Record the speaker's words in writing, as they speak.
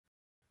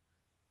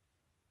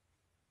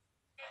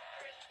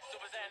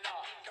He's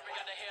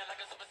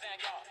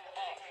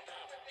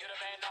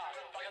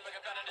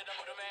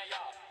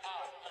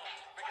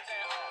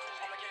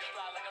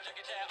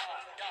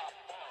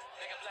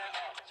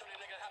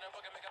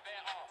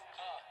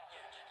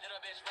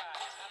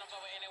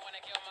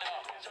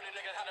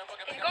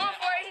going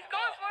for it. He's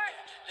going for it.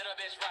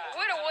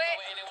 With a wit.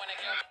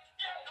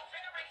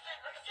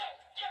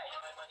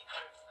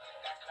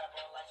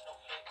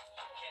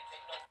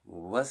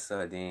 What's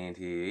up,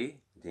 DNTV?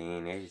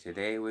 DNH.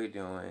 Today we're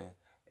doing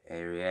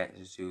a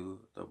reaction to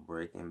the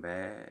Breaking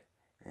Bad,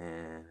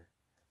 and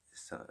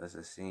it's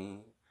a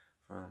scene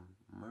from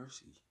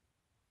Mercy.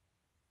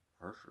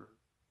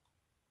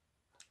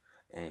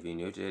 And if you're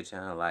new to the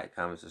channel, like,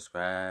 comment,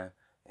 subscribe,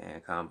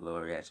 and comment below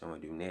a reaction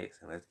what we do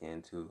next. And let's get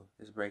into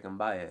this Breaking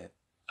Bad.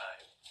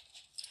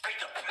 Beat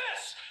the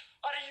piss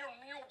out of your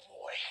mule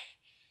boy.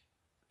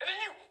 And then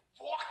you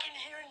walk in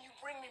here and you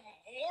bring me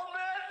more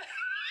men?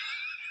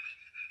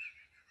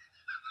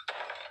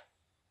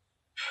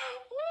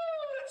 Woo,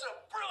 it's a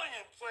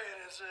brilliant plan,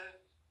 is it?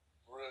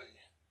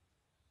 Brilliant.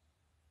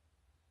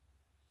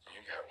 You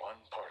got one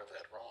part of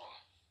that wrong.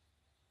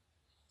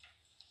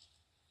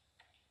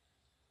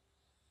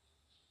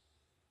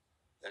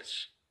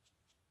 This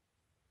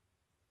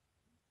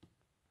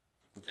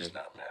is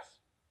not meth.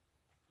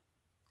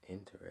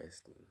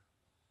 Interesting.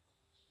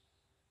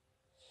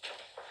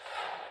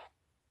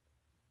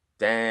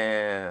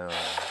 Damn.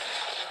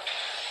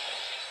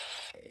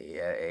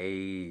 Yeah,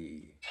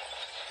 hey.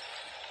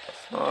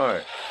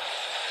 Smart.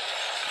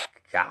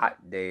 God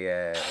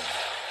damn.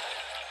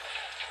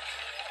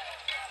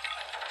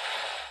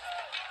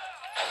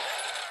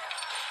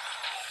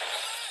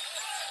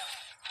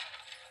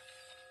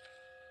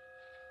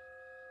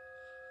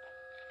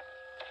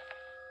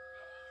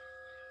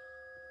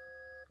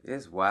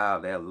 It's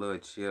wild that little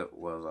chip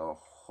was a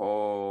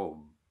whole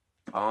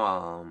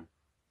bomb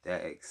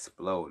that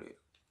exploded.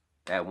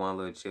 That one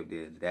little chip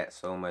did that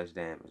so much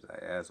damage.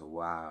 Like, that's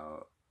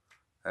wild.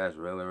 That's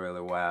really,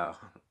 really wild.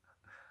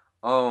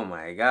 Oh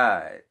my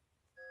God. Are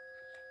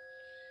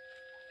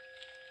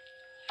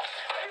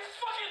you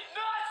fucking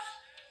nuts?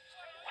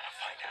 I want to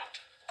find out.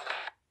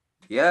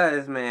 Yeah,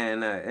 this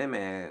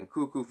man,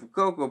 cuckoo for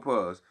Cocoa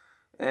Puffs.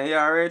 And he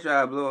already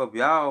tried to blow up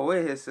y'all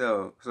with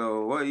himself.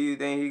 So what do you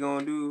think he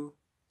gonna do?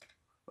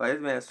 Like,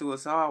 this man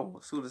suicidal.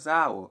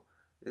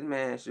 This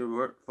man should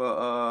work for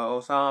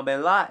Osama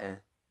bin Laden.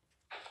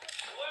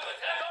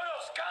 No,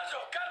 Scanzo,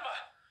 calma.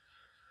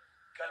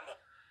 Calma.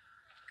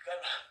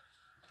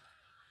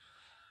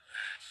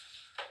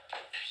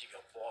 You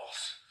got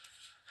balls.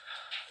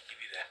 I'll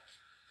give you that.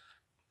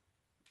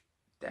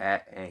 That,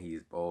 and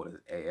he's bold as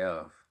AF.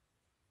 All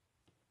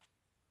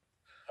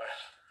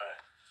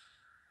right.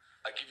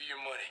 I'll give you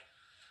your money.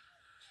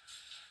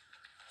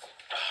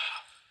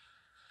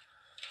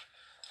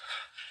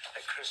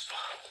 Hey, Crystal,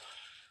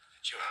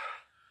 your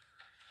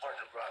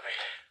partner brought me.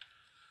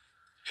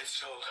 It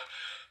sold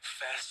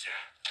faster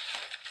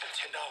than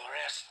 $10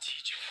 acid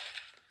teaching.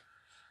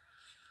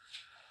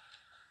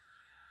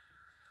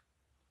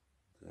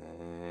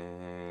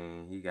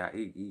 And he got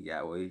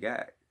what he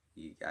got.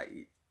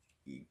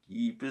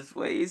 He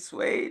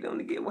persuade him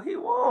to get what he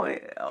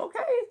wanted.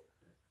 Okay.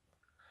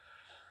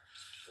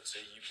 Let's say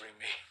you bring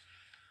me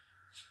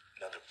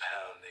another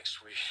pound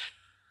next week.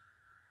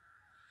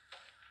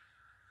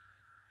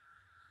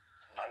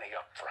 Money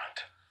up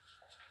front.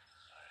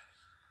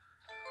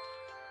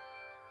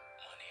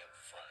 Money up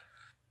front.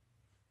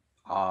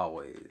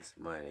 Always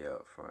money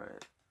up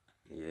front.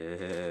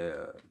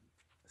 Yeah.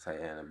 That's how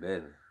you handle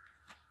business.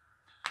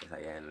 That's how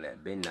you handle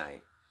that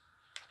midnight.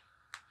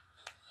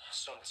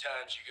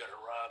 Sometimes you gotta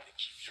rob to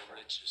keep your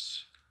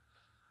riches.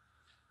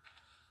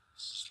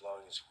 As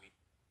long as we...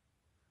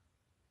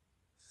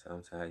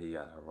 Sometimes you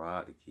gotta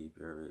rob to keep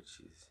your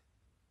riches.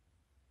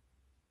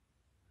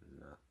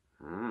 No.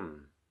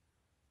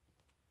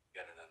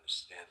 Got an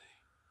understanding.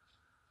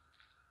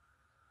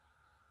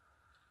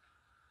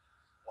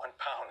 1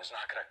 pound is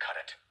not gonna cut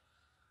it.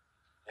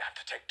 You have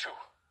to take 2.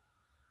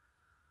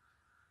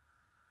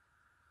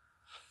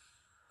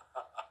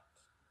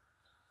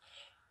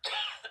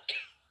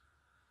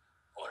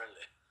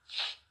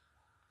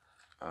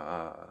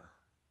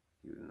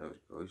 He was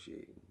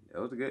negotiating.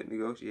 That was a good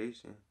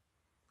negotiation.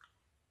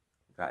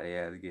 Got the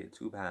ass to get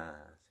 2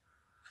 pounds.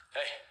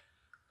 Hey,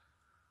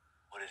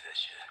 what is that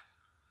shit?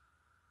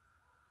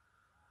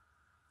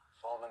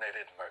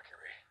 Fulminated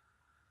Mercury.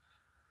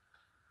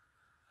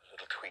 A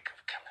little tweak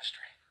of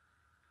chemistry.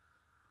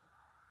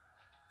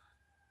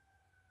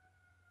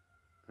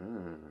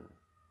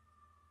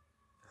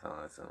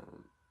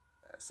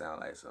 That sound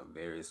like some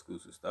very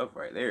exclusive stuff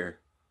right there.